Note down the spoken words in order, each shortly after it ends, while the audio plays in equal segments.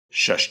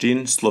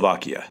Szczecin,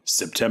 Slovakia,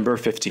 September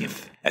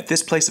 15th. At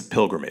this place of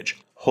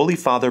pilgrimage, Holy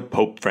Father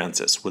Pope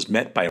Francis was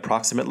met by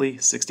approximately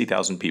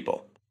 60,000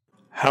 people.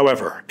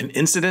 However, an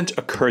incident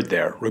occurred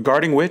there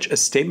regarding which a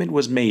statement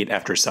was made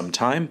after some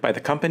time by the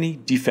company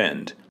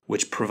D-Fend,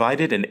 which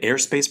provided an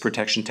airspace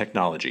protection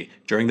technology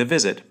during the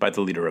visit by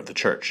the leader of the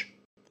church.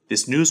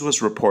 This news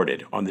was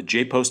reported on the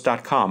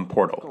jpost.com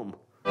portal.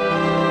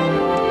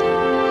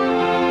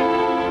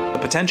 A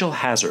potential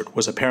hazard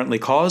was apparently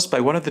caused by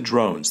one of the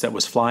drones that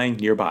was flying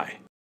nearby.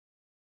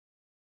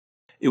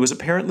 It was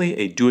apparently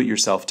a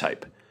do-it-yourself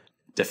type.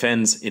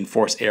 D-Fend's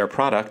EnforceAir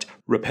product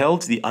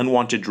repelled the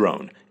unwanted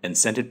drone and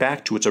sent it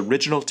back to its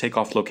original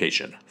takeoff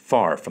location,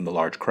 far from the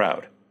large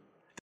crowd.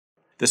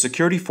 The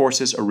security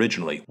forces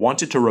originally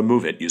wanted to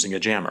remove it using a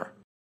jammer.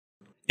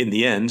 In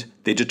the end,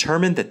 they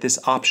determined that this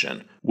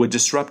option would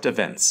disrupt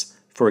events,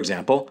 for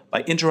example,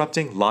 by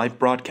interrupting live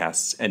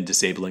broadcasts and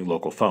disabling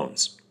local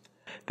phones.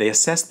 They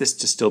assessed this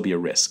to still be a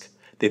risk.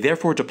 They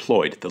therefore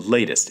deployed the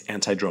latest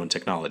anti-drone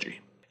technology.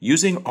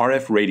 Using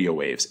RF radio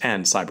waves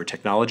and cyber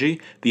technology,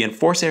 the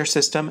EnforceAir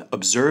system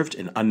observed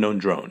an unknown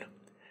drone.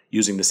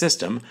 Using the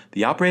system,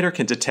 the operator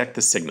can detect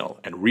the signal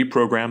and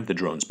reprogram the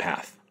drone's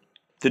path.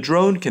 The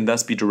drone can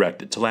thus be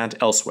directed to land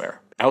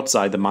elsewhere,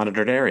 outside the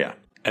monitored area.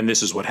 And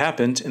this is what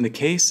happened in the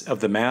case of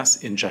the Mass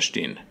in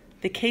Szczecin.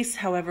 The case,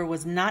 however,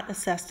 was not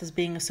assessed as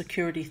being a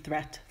security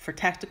threat. For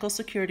tactical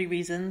security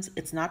reasons,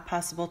 it's not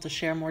possible to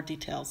share more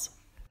details.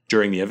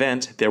 During the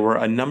event, there were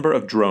a number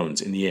of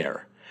drones in the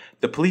air.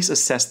 The police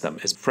assessed them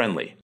as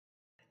friendly.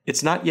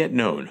 It's not yet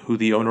known who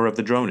the owner of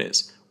the drone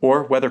is,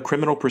 or whether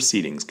criminal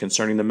proceedings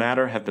concerning the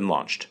matter have been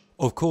launched.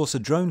 Of course, a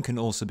drone can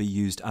also be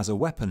used as a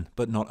weapon,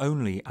 but not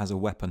only as a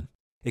weapon.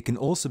 It can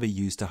also be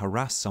used to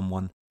harass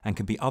someone and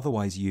can be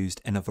otherwise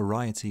used in a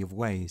variety of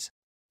ways.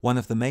 One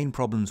of the main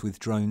problems with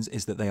drones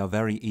is that they are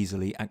very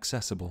easily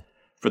accessible.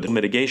 For the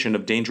mitigation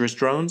of dangerous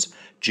drones,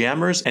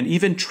 jammers and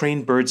even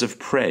trained birds of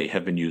prey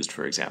have been used,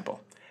 for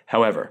example.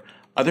 However,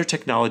 other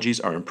technologies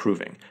are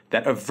improving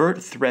that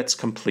avert threats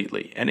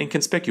completely and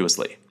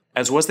inconspicuously,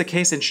 as was the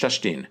case in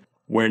Szczecin,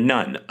 where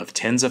none of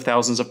tens of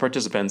thousands of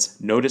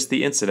participants noticed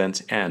the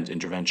incident and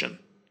intervention.